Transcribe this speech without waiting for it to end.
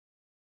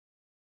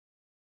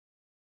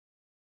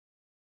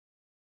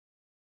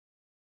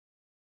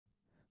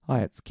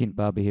Hi, it's Kent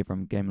Barber here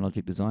from Game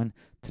Logic Design.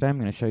 Today I'm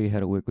going to show you how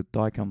to work with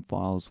DICOM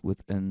files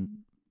within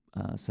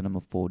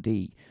Cinema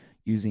 4D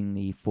using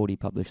the 4D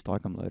Publish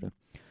DICOM loader.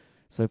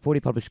 So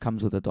 4D Publish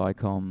comes with a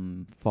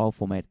DICOM file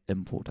format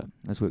importer.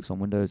 This works on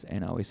Windows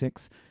and OS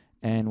X,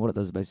 and what it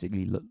does is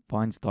basically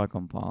finds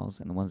DICOM files,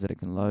 and the ones that it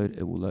can load,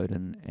 it will load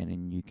in, and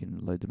then you can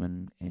load them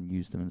in and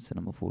use them in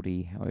Cinema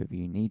 4D however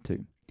you need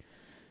to.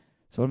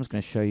 So what I'm just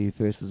going to show you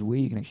first is where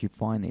you can actually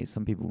find these.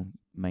 Some people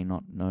may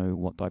not know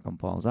what DICOM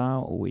files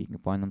are or where you can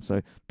find them.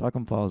 So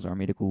DICOM files are a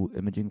medical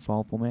imaging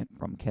file format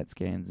from CAT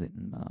scans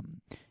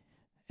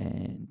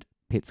and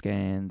PET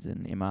scans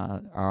and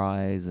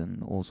MRIs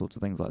and all sorts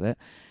of things like that.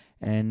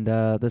 And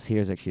this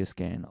here is actually a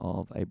scan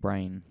of a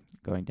brain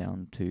going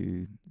down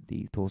to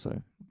the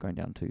torso, going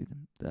down to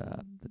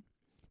the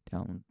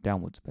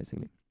downwards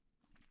basically.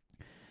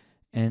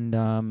 And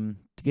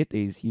to get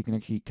these, you can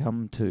actually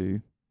come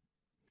to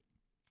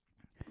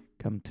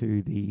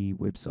the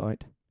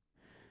website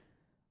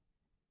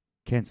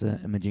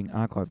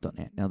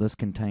cancerimagingarchive.net. Now this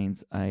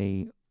contains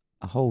a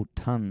whole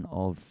ton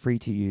of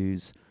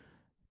free-to-use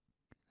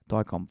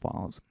DICOM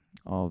files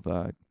of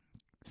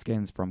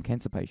scans from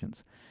cancer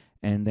patients,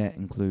 and that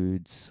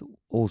includes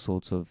all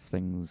sorts of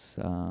things,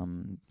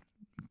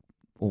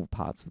 all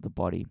parts of the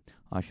body,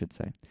 I should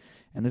say.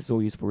 And this is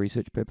all used for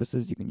research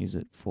purposes. You can use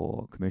it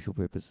for commercial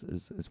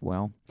purposes as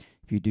well.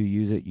 If you do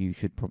use it, you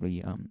should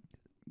probably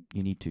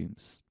you need to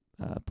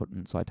put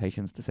in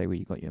citations to say where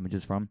you got your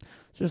images from.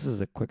 So this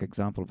is a quick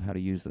example of how to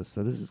use this.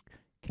 So this is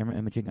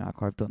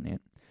cameraimagingarchive.net.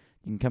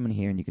 You can come in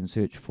here and you can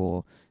search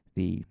for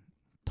the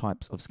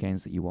types of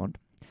scans that you want.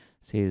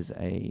 So here's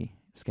a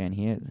scan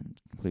here that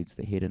includes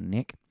the head and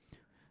neck,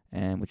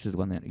 and which is the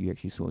one that you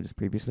actually saw just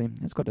previously.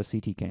 It's got a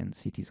CT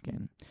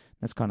scan.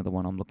 That's kind of the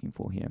one I'm looking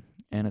for here,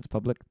 and it's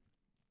public.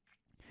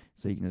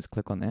 So you can just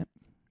click on that,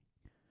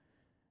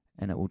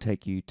 and it will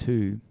take you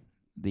to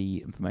the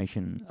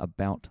information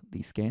about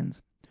the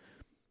scans.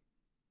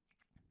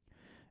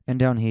 And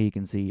down here you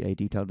can see a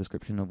detailed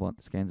description of what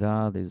the scans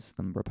are. There's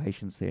the number of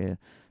patients there,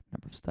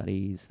 number of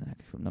studies, the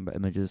actual number of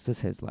images.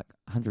 This has like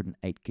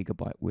 108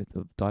 gigabyte worth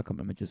of DICOM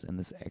images in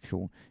this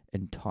actual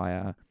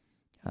entire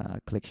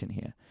collection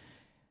here.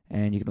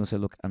 And you can also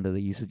look under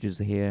the usages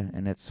here,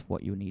 and that's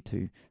what you need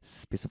to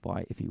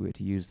specify if you were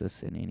to use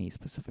this in any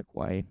specific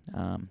way.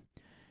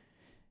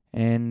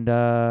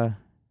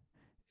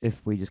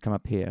 If we just come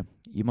up here,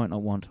 you might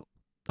not want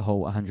the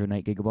whole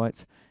 108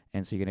 gigabytes,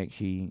 and so you can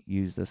actually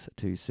use this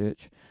to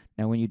search.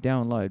 Now when you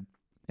download,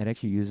 it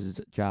actually uses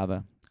a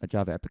Java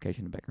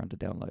application in the background to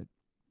download.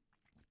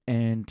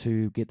 And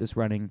to get this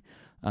running,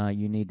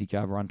 you need the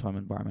Java runtime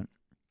environment.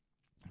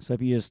 So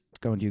if you just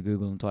go into your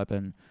Google and type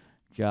in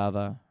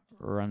Java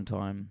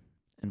runtime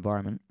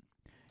environment,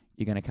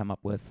 you're going to come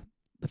up with,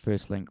 the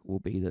first link will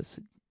be this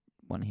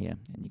one here,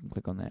 and you can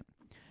click on that.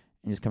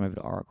 And just come over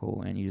to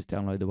Oracle, and you just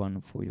download the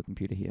one for your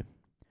computer here.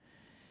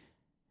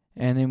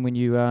 And then when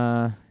you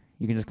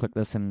can just click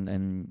this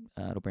and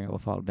it'll bring up a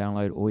file to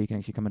download, or you can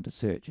actually come into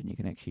search and you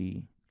can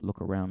actually look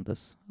around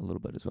this a little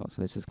bit as well.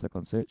 So let's just click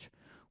on search.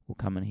 We'll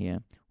come in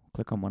here, we'll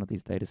click on one of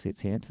these data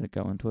sets here to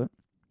go into it.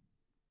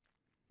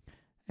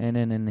 And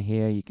then in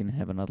here you can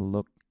have another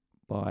look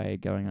by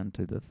going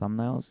onto the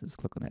thumbnails. Just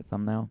click on that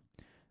thumbnail,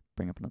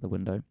 bring up another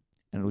window,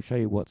 and it'll show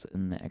you what's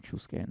in the actual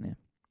scan there.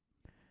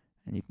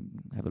 And you can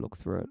have a look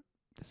through it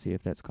to see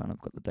if that's kind of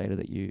got the data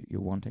that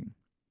you're wanting.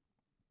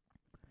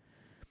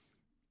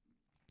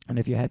 And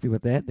if you're happy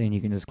with that, then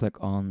you can just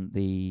click on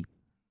the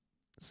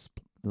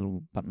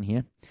little button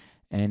here,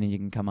 and then you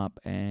can come up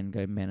and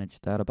go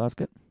Manage Data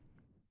Basket,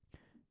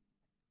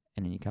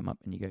 and then you come up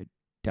and you go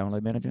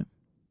Download Manager.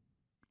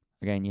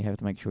 Again, you have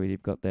to make sure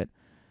you've got that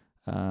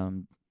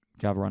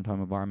Java runtime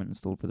environment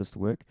installed for this to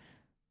work,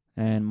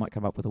 and might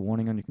come up with a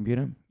warning on your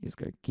computer. You just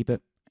go Keep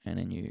It, and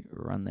then you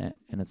run that,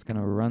 and it's going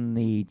to run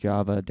the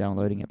Java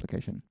downloading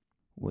application,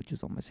 which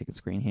is on my second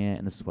screen here,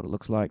 and this is what it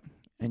looks like.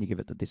 And you give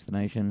it the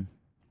destination,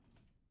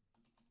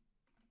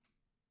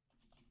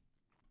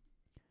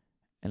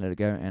 and let it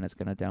go, and it's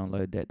going to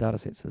download that data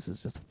set. So this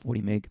is just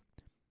 40 meg,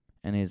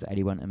 and there's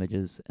 81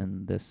 images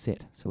in this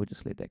set. So we'll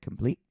just let that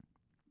complete.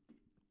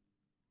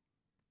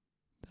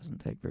 Doesn't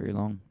take very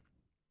long.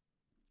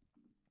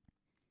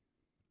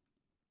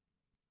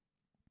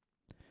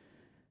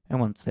 And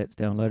once that's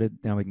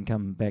downloaded, now we can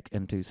come back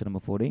into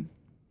Cinema 4D,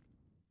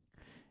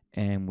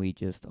 and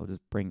I'll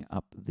just bring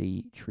up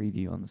the tree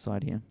view on the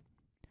side here,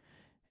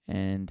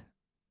 and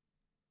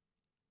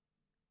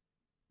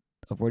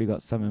I've already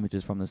got some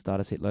images from this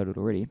data set loaded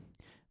already,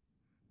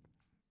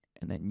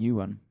 and that new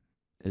one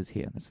is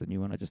here. That's the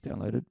new one I just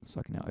downloaded, so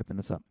I can now open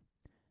this up,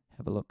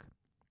 have a look,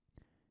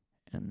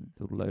 and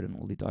it'll load in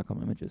all the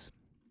DICOM images.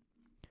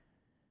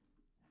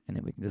 And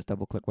then we can just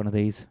double click one of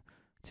these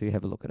to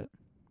have a look at it.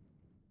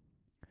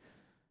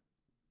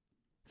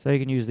 So you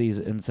can use these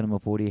in Cinema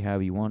 4D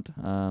however you want.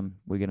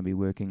 We're going to be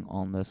working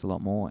on this a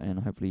lot more, and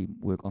hopefully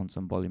work on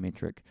some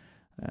volumetric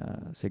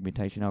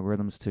segmentation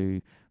algorithms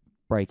to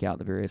break out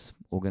the various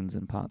organs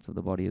and parts of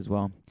the body as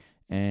well.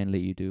 and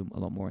let you do a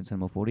lot more in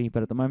Cinema 4D.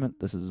 But at the moment,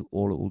 this is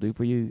all it will do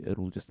for you. It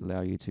will just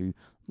allow you to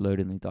load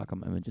in the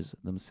DICOM images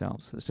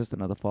themselves. So it's just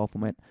another file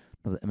format,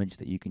 another image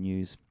that you can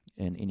use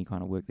in any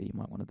kind of work that you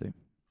might want to do.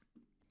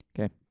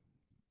 Okay,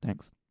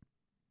 thanks.